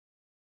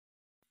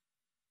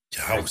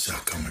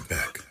Yahawahshi coming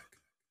back.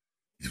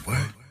 He's what?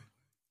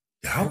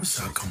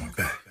 Yahawahshi coming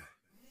back.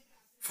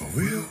 For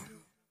real?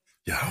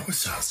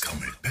 Yahawahshi's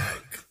coming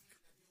back.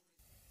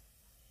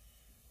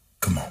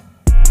 Come on.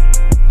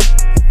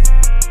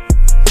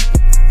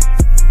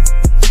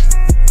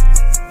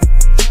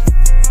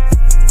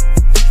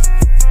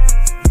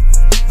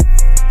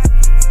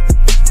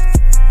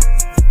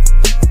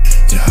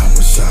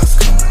 Yahawahshi's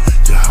coming.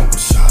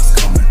 Yahawahshi's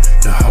coming.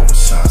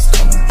 Yahawahshi's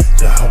coming.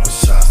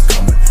 Yahawahshi's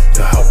coming.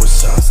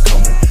 Yahawahshi's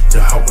coming.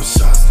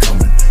 Yahawahshi's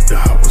coming.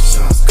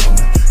 Yahawahshi's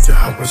coming.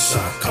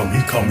 Yahawahshi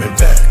coming. He coming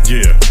back.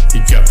 Yeah, he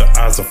got the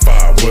eyes of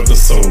fire where the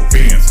soul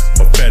bends.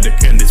 Prophetic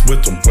in his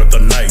wisdom where the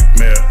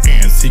nightmare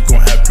ends. He gon'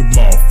 have you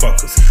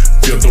motherfuckers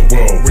feel the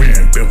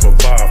whirlwind. Been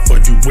provide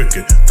for you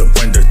wicked to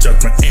bring the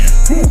judgment in.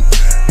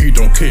 He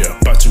don't care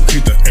about you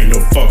heathen, ain't no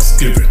fucks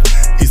given.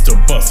 He's the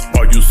bust,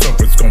 all you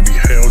serpents gon' be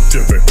held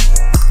different.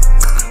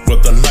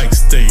 But the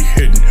lights stay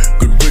hidden.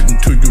 Good written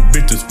to you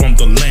bitches from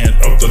the land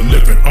of the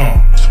living.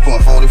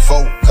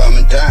 44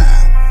 coming down.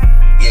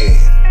 Yeah.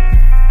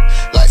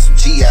 Like some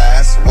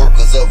GIs,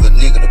 workers of a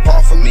nigga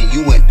depart from me.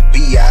 You went to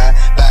BI,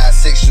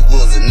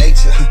 bisexuals in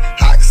nature.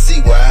 I can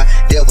see why.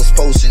 Devil's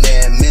potion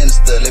and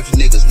minister left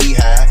niggas knee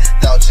high.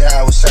 Thought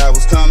Yahawahshi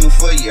was coming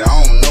for you,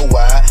 I don't know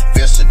why.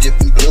 Vessel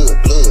dipping blood,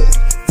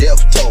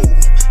 death toll.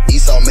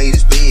 Esau made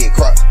his bed,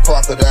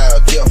 crocodile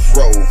death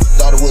roll.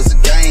 Thought it was a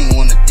game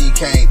when the D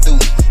came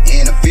through.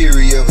 In the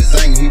fury of his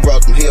anger, he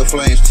brought them hell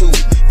flames too.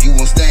 You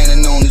was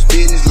standing on his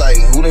business like,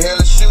 who the hell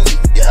is shooting?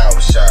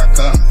 Yahawahshi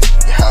coming.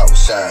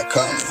 Yahawahshi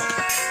coming.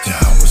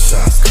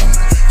 Yahawahshi's coming.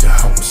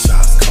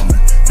 Yahawahshi's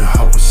coming.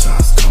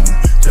 Yahawahshi's coming.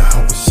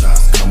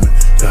 Yahawahshi's coming.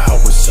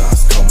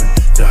 Yahawahshi's coming.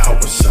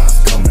 Yahawahshi's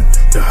coming.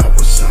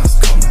 Yahawahshi's coming. Yahawahshi's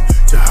coming.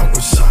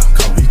 Yahawahshi's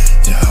coming.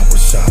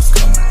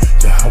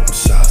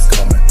 Yahawahshi's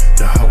coming.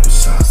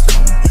 Yahawahshi's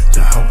coming.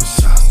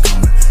 Yahawahshi's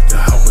coming.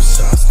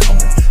 Yahawahshi's coming.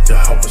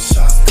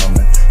 Yahawahshi's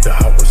coming.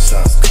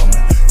 Yahawahshi's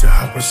coming.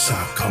 Yahawahshi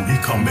coming. He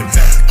coming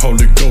back.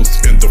 Holy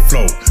Ghost in the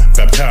flow,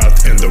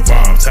 baptized in the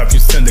rhymes. Have you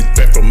sent it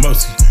back for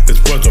mercy? This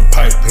was a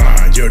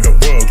pipeline. Yeah, the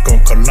world's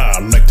gon'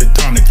 collide like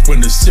tectonics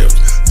when it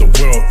shifts. The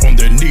world on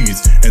their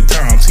knees, and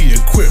times he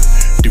equipped.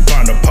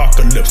 Divine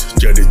apocalypse,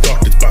 yeah, these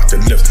darkness about to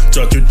lift.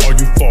 Judging all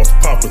you false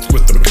prophets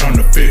with them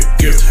counterfeit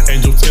gifts.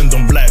 Angels in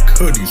them black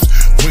hoodies,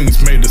 wings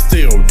made of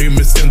steel.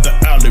 Demons in the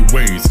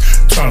alleyways,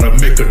 trying to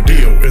make a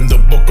deal. In the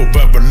book of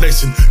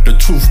Revelation, the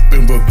truth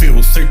been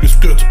revealed. Sacred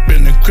scripts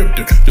been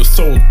encrypted. Your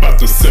soul's about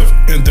to sift.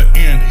 In the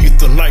end, he's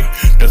the light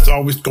that's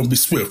always gonna be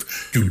swift.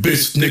 You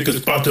bitch niggas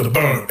about to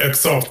burn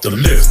X off the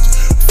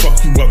list.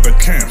 Fuck you other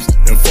camps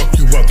and fuck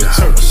you other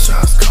churches.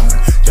 Yahawahshi's coming.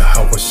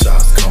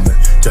 Yahawahshi's coming.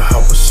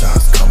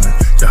 Yahawahshi's coming.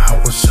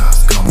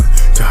 Yahawahshi's coming.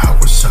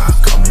 Yahawahshi's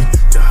coming.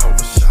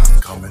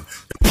 Yahawahshi's coming.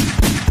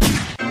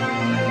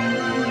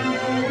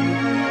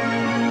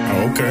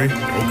 Okay.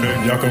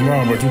 Y'all can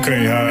run, but you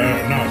can't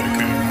hide. No, they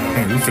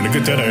can't. You finna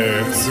get that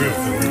ass. For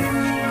real.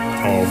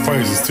 All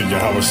praises to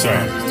Yahawahshi.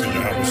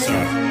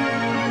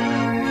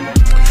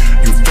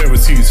 You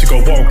Pharisees, you go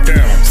walk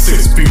down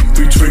 6 feet,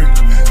 retreat.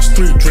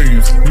 Street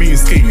dreams, mean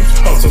schemes,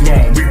 hustle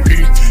on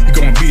repeat. You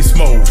gonna be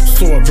small,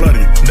 sore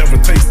bloody, never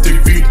taste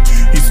defeat.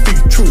 He speak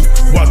truth,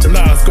 watch the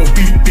lies go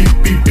beat.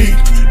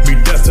 Be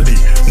destiny,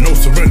 no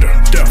surrender,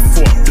 death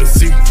for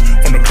deceit.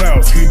 From the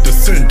clouds he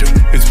descended,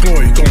 his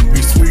glory gon'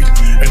 be sweet.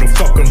 Ain't no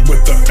fucking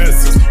with the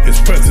essence, his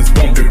presence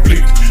won't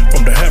deplete.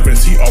 From the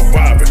heavens he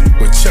arriving,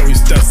 with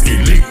cherries that's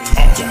elite.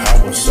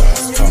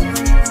 Yahawahshi's coming.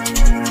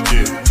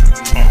 Yeah,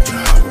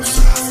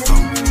 Yahawahshi's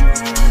coming.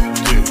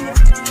 Yeah,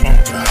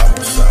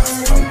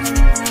 Yahawahshi's coming.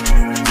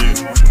 Yeah,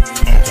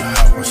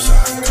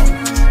 Yahawahshi's coming.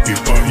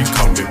 He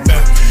coming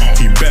back.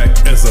 He back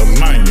as a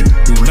lion.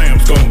 You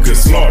lambs gon' get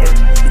slaughtered.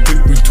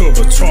 Pick me to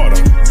the charter.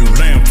 You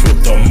lambs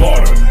with the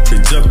martyr. The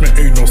judgment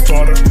ain't no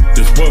starter.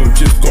 This word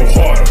just go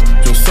harder.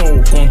 Your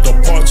soul gon'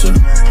 departure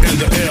in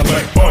the air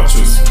like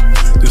archers.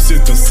 This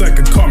is the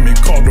second coming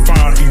called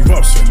divine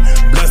eruption.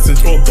 Blessings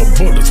or the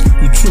bullets,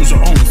 you choose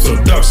your own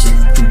seduction.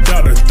 You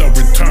doubted the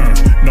return,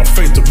 now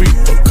face the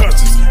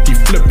repercussions. He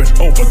flipping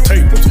over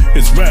tables,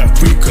 it's wrath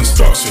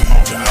reconstruction.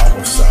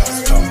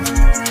 Yahawahshi's coming.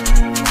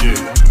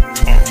 Yeah,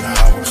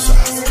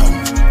 Yahawahshi's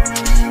coming.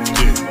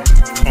 Yeah,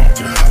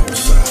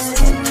 Yahawahshi's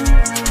coming.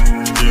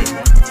 Yeah,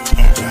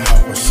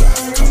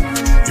 Yahawahshi's coming.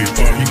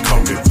 He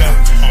coming back.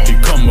 He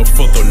coming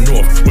for the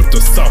north with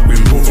the south, we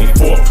moving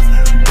forth.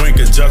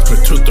 Bringing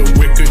judgment to the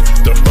wicked,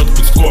 the earth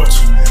will scorch.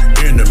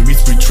 Enemies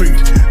retreat,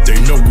 they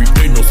know we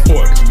ain't no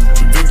sport.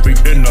 Victory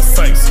in our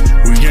sights,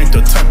 we ain't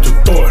the type to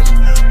thwart.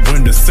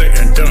 When it's said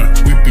and done,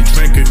 we be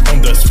drinking on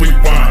that sweet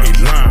wine.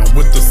 In line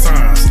with the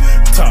signs,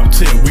 top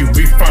 10 we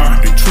refine.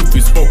 The truth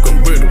we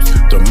spoken riddles,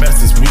 the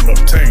message we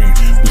obtain.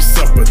 We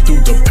suffer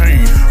through the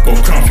pain, go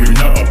crown we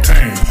not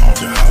obtain.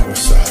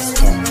 Yahawahshi's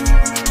coming.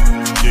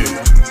 Yeah,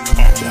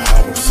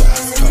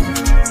 Yahawahshi's coming.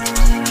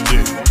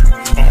 Yeah,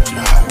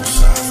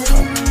 Yahawahshi's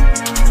coming.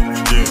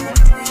 Yeah,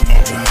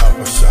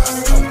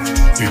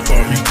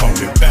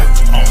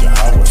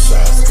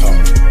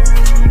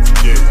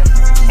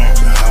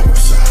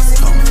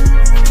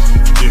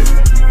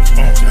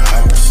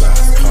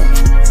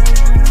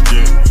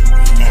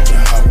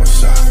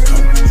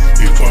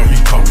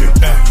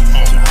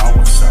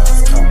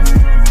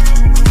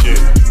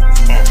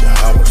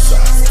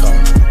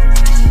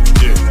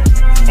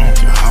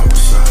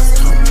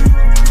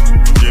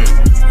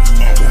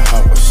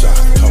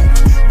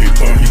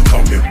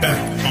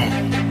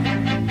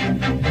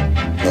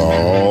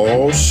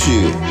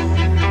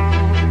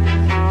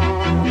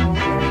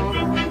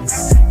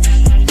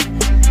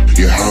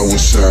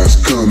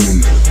 Yahawashi's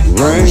coming.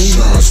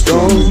 Yahawashi's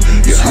coming.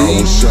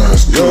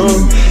 Yahawashi's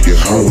coming.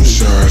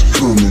 Yahawashi's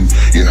coming.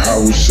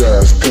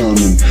 Yahawashi's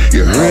coming.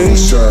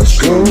 Yahawashi's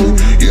coming.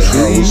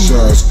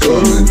 Yahawashi's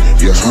coming.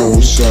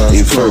 Yahawashi's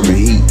Infirmary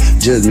heat,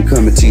 judgment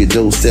coming to your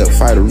doorstep,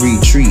 fight or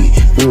retreat.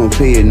 We don't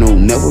pay it, no,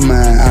 never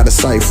mind, out of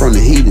sight from the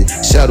heathen.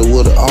 Shadow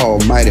of the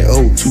almighty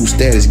O2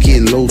 status,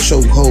 getting low,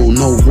 chokehold,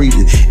 no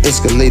breathing.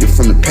 Escalated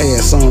from the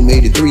past, Psalm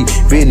 83,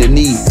 bend the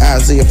knee,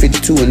 Isaiah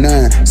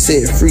 52:9,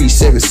 set free,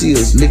 7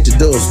 seals, lick the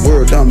dust,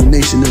 world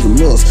domination is a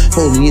must.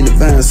 Holy in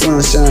divine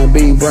sunshine,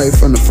 being bright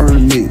from the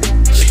firmament.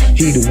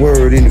 He the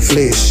word in the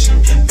flesh,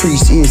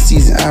 priest in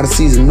season, out of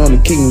season, on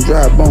the kingdom,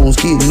 dry bones,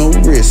 getting no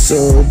rest.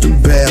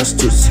 Southern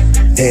bastards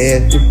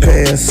had to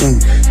pass some.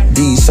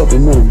 These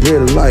supplemental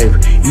bread of life,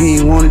 you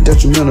ain't want it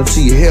detrimental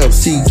to your health.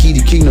 Seek ye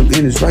the kingdom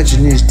and its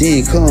righteousness,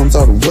 then comes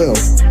all the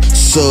wealth.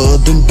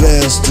 Southern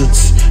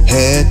bastards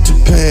had to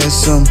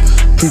pass some.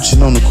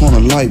 Preaching on the corner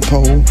light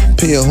pole,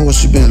 pale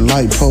horse, you been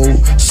light pole.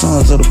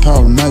 Sons of the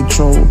power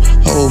nitro,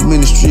 whole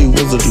ministry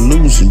was a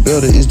delusion.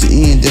 Better is the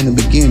end than the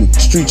beginning,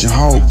 street and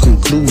hawk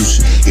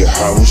conclusion.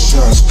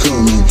 Yahawashi's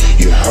coming.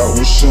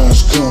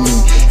 Yahawashi's coming.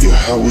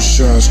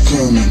 Yahawashi's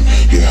coming.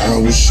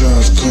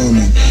 Yahawashi's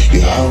coming.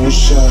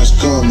 Yahawashi's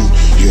coming.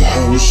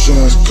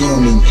 Yahawashi's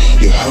coming.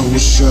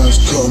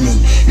 Yahawashi's coming.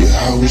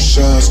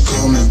 Yahawashi's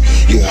coming.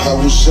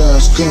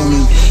 Yahawashi's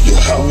coming.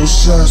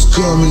 Yahawashi's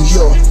coming.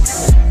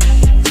 Yo.